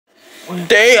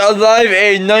Day of Live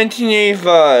Aid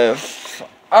 1985.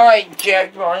 Alright,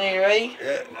 Jack Barney, you ready?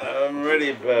 Yeah, I'm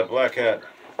ready, Black Hat.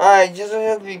 Alright, just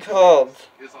have to be called.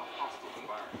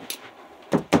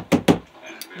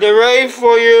 They're ready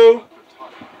for you.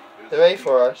 They're ready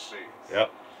for us. Yep.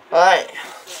 Alright,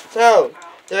 so,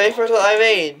 they're ready for us at Live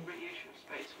Aid.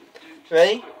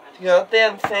 Ready? To go out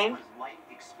there and sing?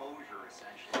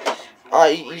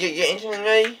 Alright, you get your instrument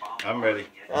ready? I'm ready.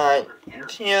 Alright,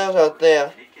 Tino's out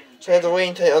there. So I have to wait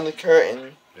until on the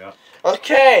curtain. Yeah.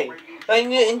 Okay, let's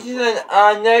get into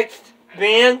the next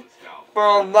band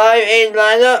for Live Aid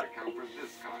lineup.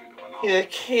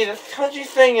 He's a country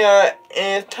singer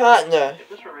and a partner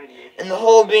in the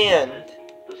whole band.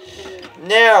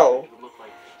 Now,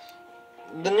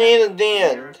 the name of the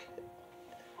band.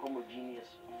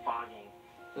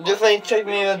 Just like check the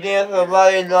name of the band for the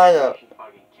Live Aid lineup.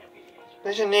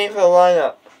 What's your name for the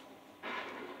lineup?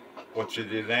 What's your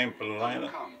name for the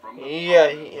lineup?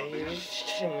 Yeah, just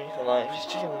checking the name for the lineup. Just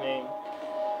checking the name.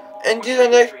 And to the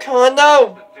next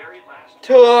condo.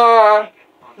 To our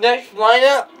next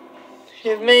lineup.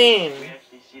 His name.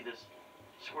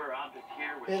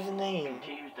 Here's the name.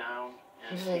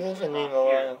 Here's the name of the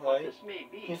lineup, right?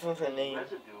 Here's the name.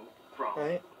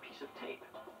 Right?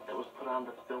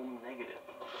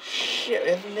 Shit,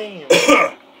 there's the name.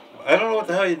 I don't know what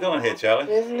the hell you're doing here, Charlie.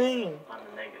 There's the name.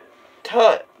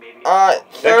 I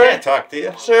Sir, can't talk to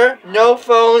you. Sir, no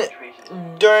phone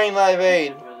during Live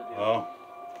Aid. Oh,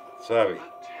 sorry.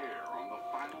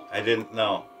 I didn't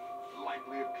know.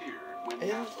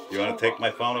 You want to take my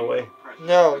phone away?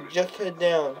 No, just put it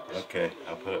down. Okay,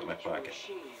 I'll put it in my pocket.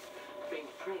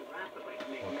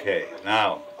 Okay,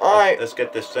 now, Alright. let's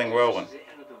get this thing rolling.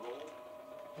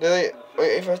 Wait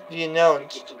for us to be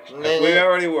announced. We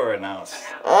already were announced.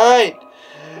 Alright.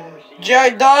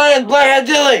 Jack Don and Black Hat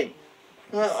Dilly.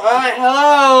 Alright,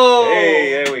 hello.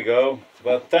 Hey, there we go. It's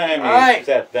about time you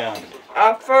sat down.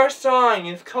 Our first song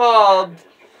is called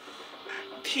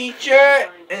Teacher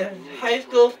and High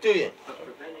School Student.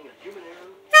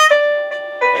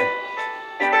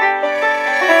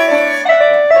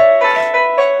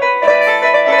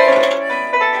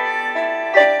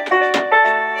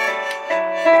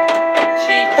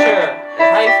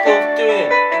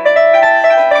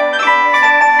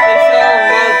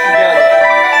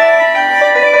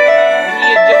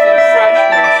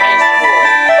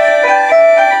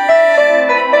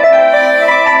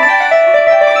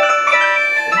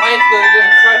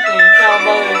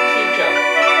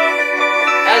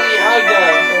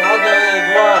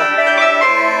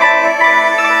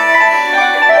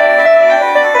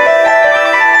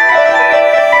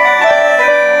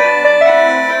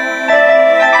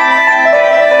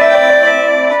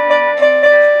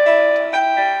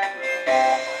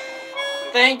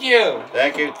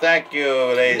 Thank you,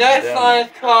 ladies and Next gentlemen. song is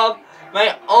called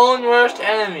My Own Worst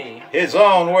Enemy. His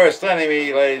own worst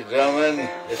enemy, ladies and gentlemen.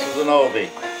 This is an oldie.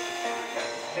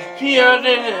 The other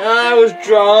day I was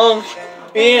drunk.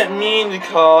 We didn't mean to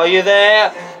call you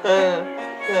that.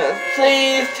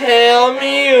 Please tell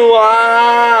me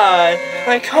why.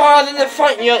 My car's in the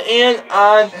front yard and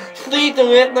I'm sleeping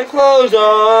with my clothes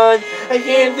on. I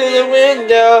came through the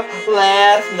window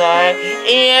last night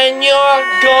and you're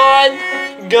gone.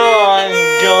 Gone.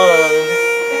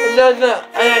 That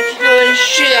killing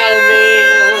shit out of me.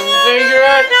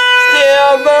 Cigarette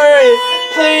still burning.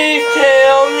 Please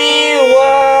tell me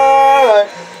why.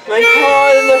 My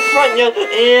car's in the front yard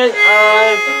and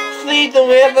I'm sleeping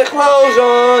with the clothes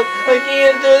on. I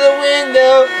came through the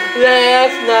window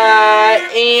last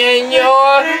night and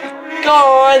you're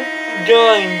gone.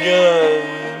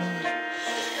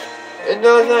 It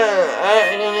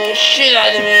doesn't shit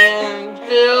out of me.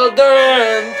 Still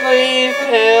done, please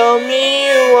tell me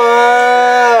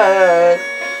why.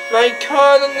 My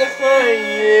car's in the front,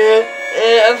 yeah,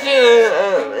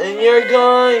 and you're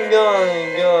gone.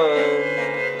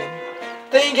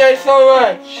 Thank you guys so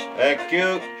much. Thank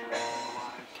you.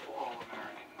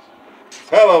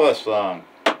 Hell of a song.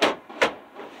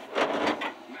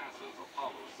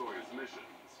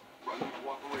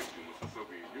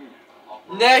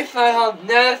 Next I have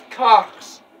Neth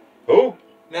Cox. Who?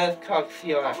 Neth Cox,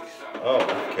 COX. Oh,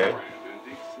 okay.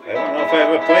 I don't know if I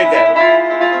ever played that.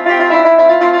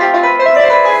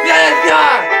 Neth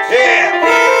Cox! Yeah!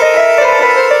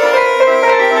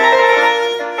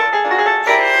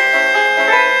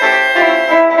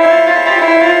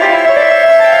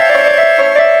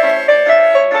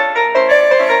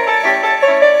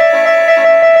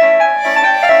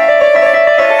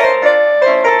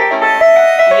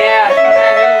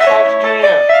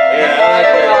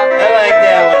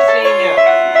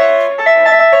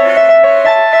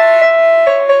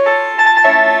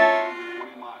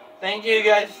 Thank you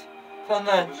guys so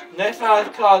much. Next song is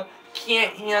called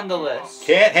Can't Handle This.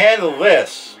 Can't handle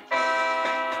this.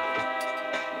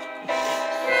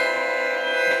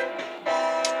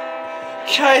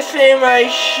 Can I say my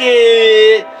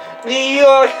shit? New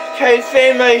York, can I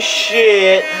say my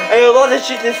shit? I got a lot of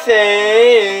shit to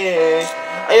say.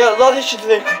 I got a lot of shit to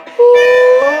say.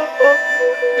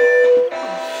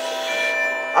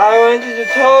 I went to the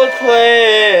toll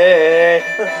play.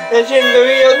 It's in the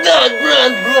real.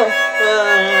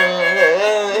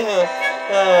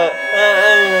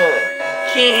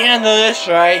 Can't handle this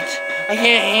right. I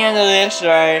can't handle this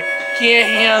right. Can't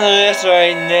handle this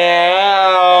right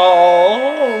now.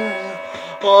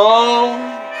 Oh.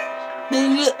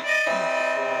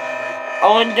 I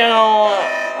went down.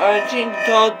 I think the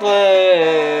toll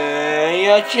play.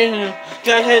 I think.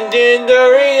 Got in the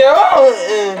Rio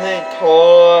and they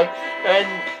talk and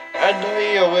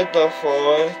Rio with the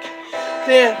fork.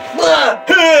 Then can't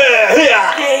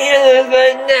handle it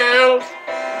right now.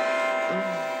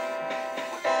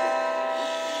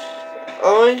 I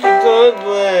went to the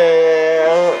play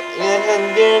and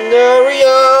the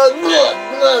Rio.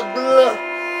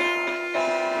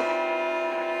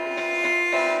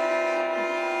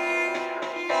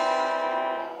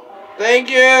 Thank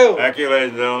you. Thank you, ladies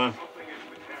and gentlemen.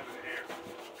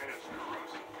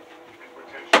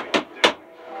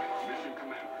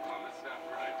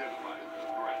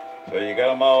 So you got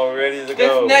them all ready to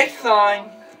go. This next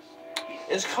song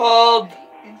is called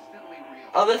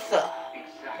Alyssa.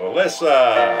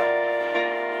 Alyssa.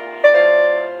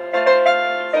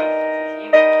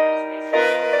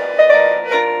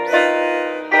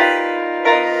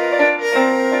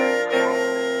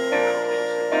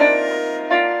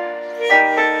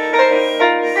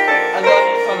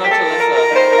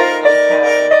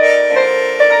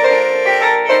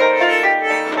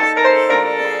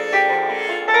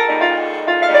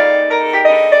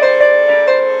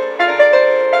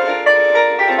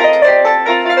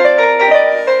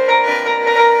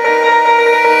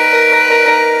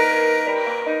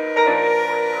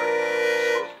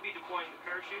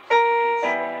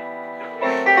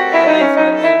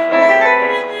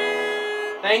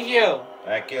 Thank you.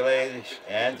 Thank you, ladies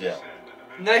and gentlemen.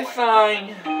 Next song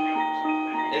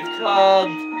is called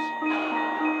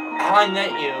How I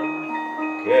Met You.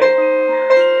 Okay.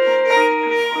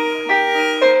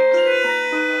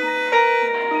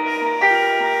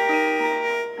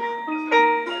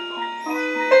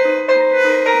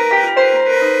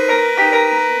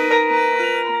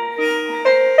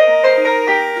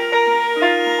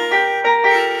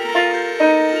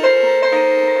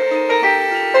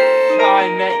 How I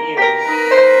Met You.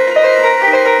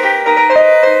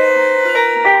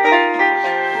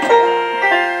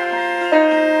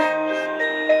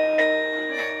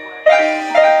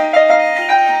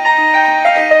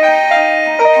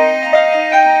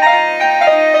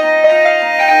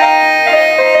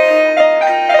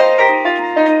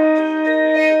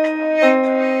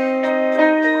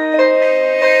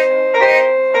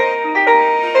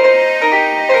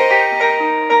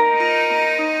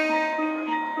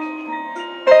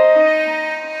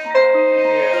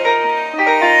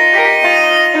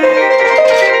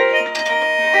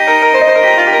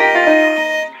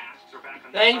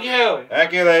 Thank you.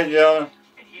 Thank you, ladies and gentlemen.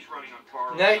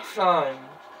 Next song.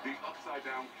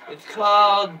 It's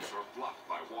called. What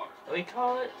do we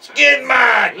call it? Skid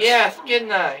Marks. Yeah, Skid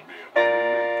Marks.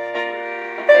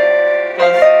 The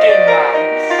Skid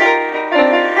Marks.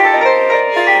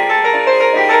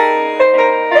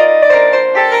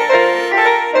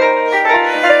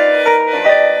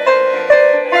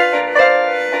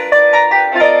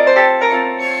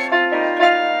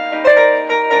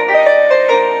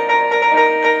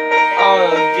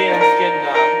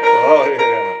 Oh, yeah.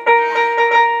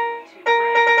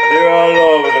 They're all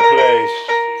over the place.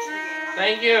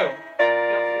 Thank you.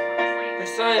 The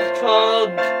song is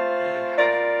called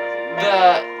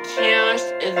The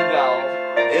Pianist Isabel.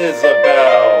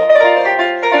 Isabel.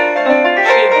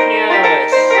 She's a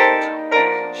pianist.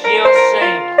 She don't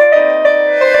sing.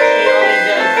 She only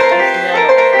does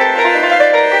instrumental.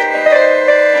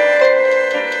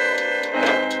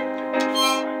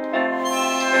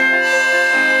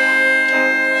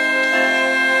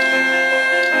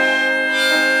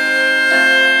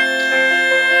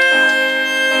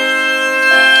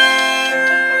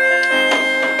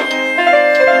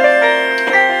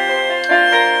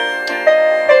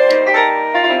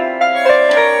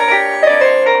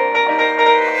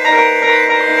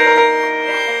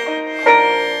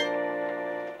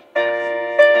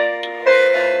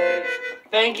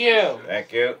 Thank you.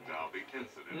 Thank you.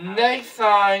 Next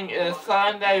song is a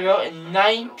song that I wrote in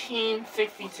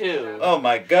 1962. Oh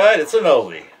my God, it's an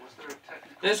oldie.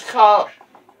 This is called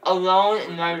Alone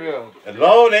in My Room.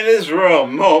 Alone in his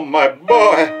room. Oh my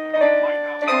boy.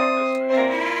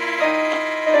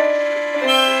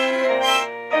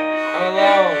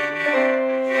 Alone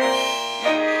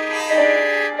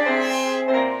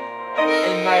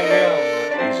in my room.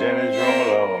 He's in his room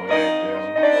alone.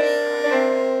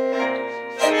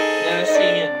 Never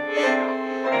seeing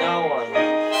no one.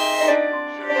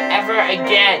 Ever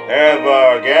again.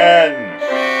 Ever again.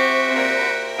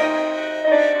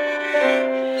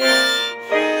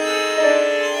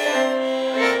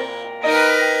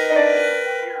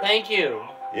 Thank you.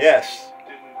 Yes.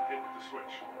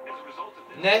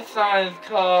 Next song is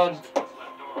called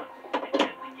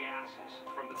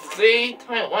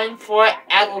 3.14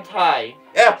 Apple Pie.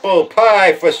 Apple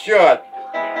pie for short.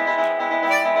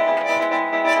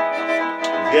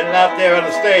 He's getting out there on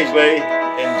the stage, ladies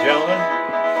and gentlemen.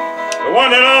 The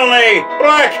one and only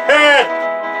Black Hat.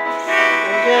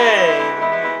 Okay.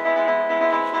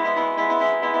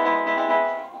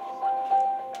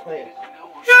 Play it.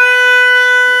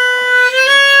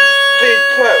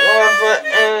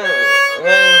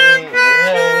 3.14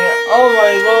 Oh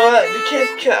my lord, the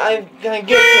kids I'm gonna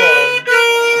get to him.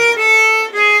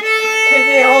 Take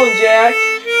me home, Jack.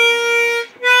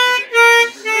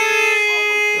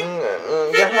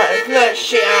 It's not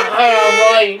shit I heard on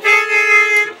life.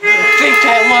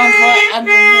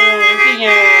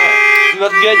 3.14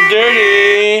 let's get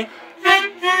dirty.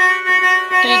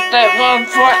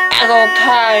 3.14 adult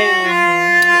time.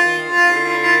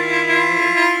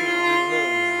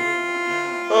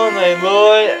 Oh my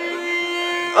lord.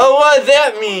 Oh, what does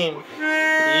that mean?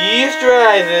 Yeast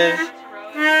rises.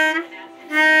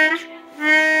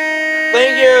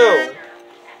 Thank you.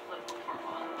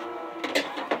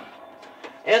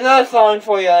 Another song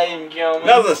for you, ladies and gentlemen.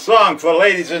 Another song for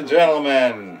ladies and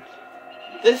gentlemen.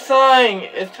 This song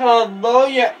is called Lower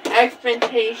Your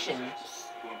Expectations.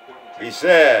 He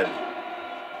said,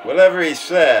 whatever he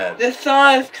said. This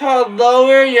song is called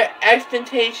Lower Your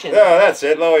Expectations. Oh, that's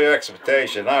it. Lower your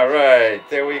expectation. All right.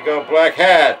 There we go, Black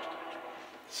Hat.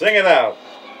 Sing it out.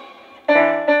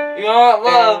 You want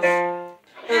love?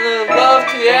 Love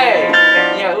today.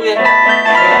 Yeah, we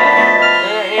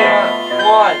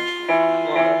one.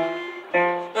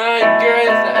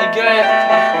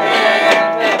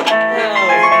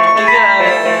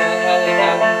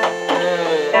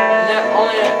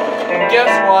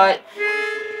 Guess what?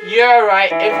 You're right.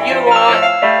 If you want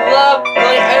love,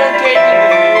 like education,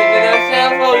 then I'll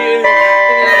stand for you.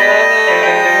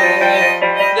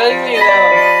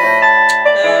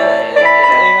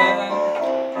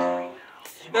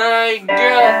 A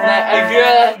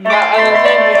girl, but I don't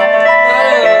think you.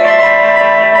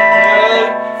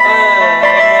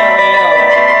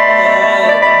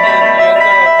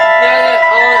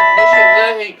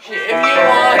 If you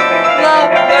want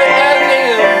love, like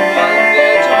everything, the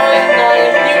choice not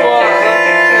if you want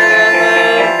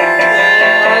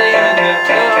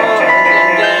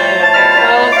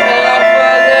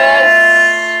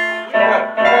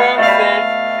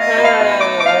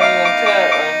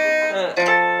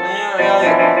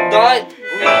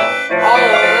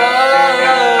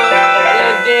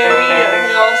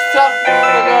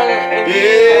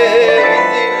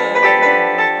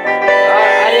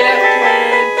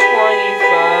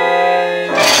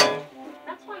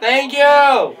Thank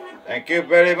you! Thank you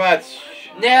very much.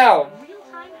 Now,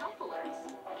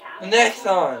 the next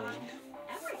song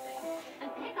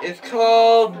is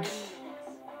called,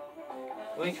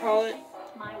 what do you call it?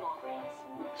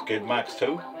 Skid Max 2?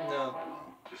 No.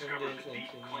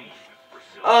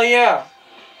 Oh yeah.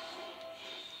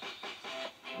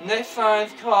 Next song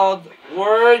is called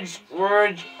Words,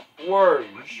 Words, Words.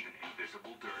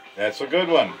 That's a good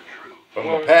one. From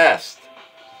the past.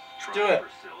 Let's do it.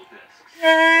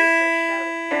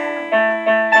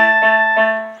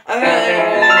 I'm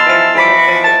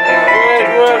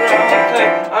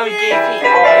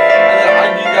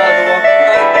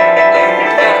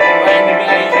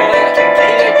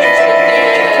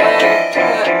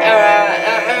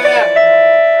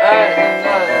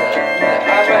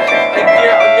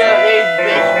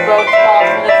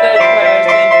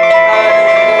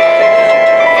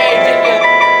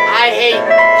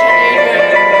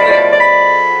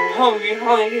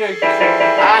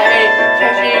I hate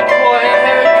catching cold and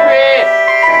have a crib.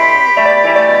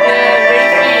 And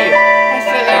Macy, I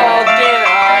said all day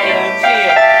I am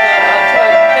here.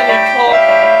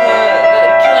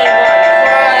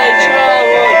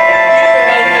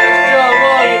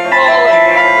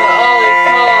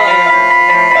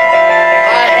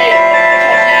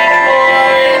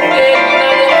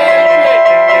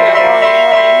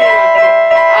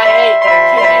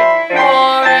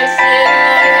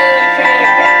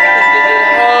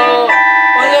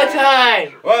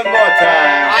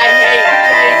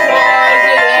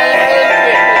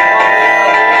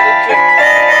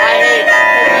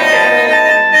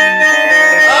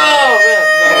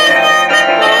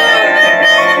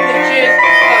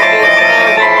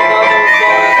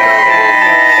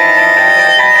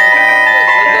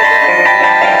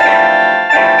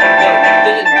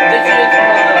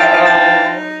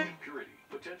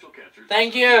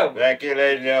 Thank you. Thank you,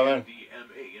 ladies and gentlemen.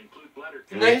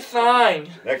 Next song.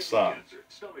 Next song.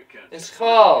 It's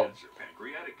called.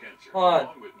 Hold on.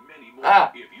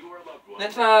 Ah.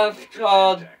 This song is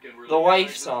called The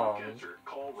Wife Song.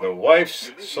 The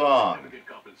Wife's Song.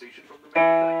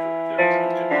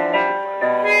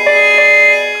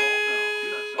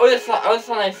 Oh, this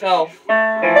song myself.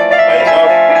 Myself?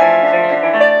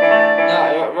 No,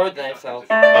 I wrote that myself.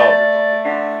 Oh.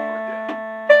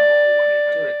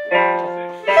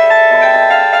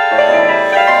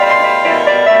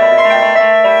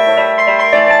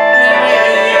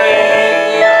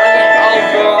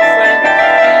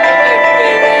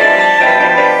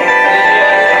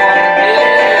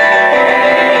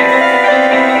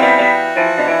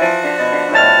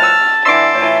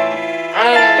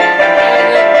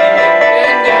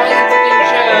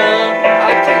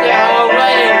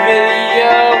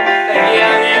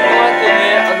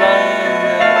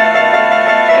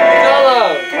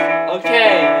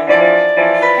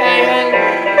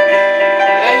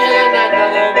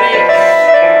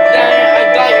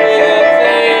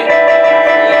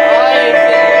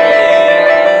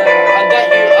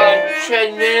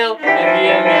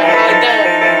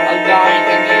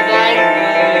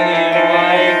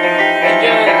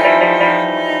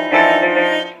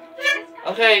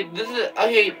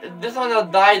 This one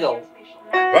is title.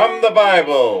 From the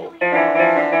Bible.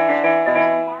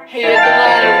 Hey, it's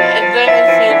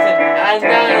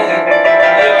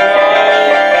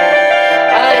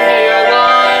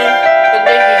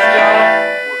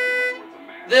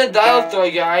this is a dial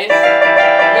story, guys.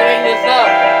 Let me make this up.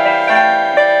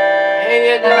 Hey,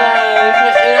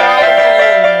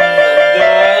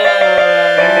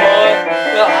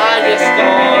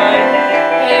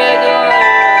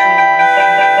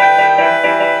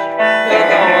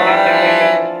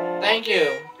 thank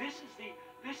you.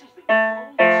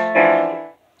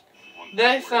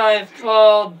 Next song is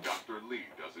called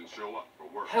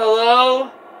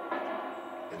Hello,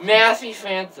 Massey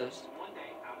Francis.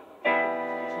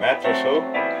 Mattress who?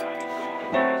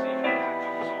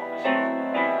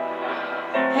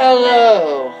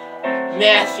 Hello,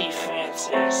 Massey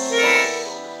Francis.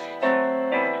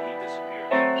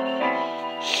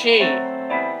 She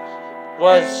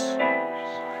was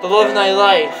the love of my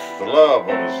life. The love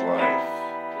of his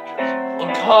life.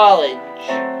 In college.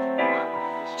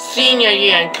 Senior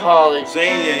year in college.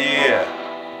 Senior year.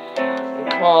 In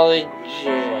college,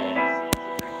 yeah.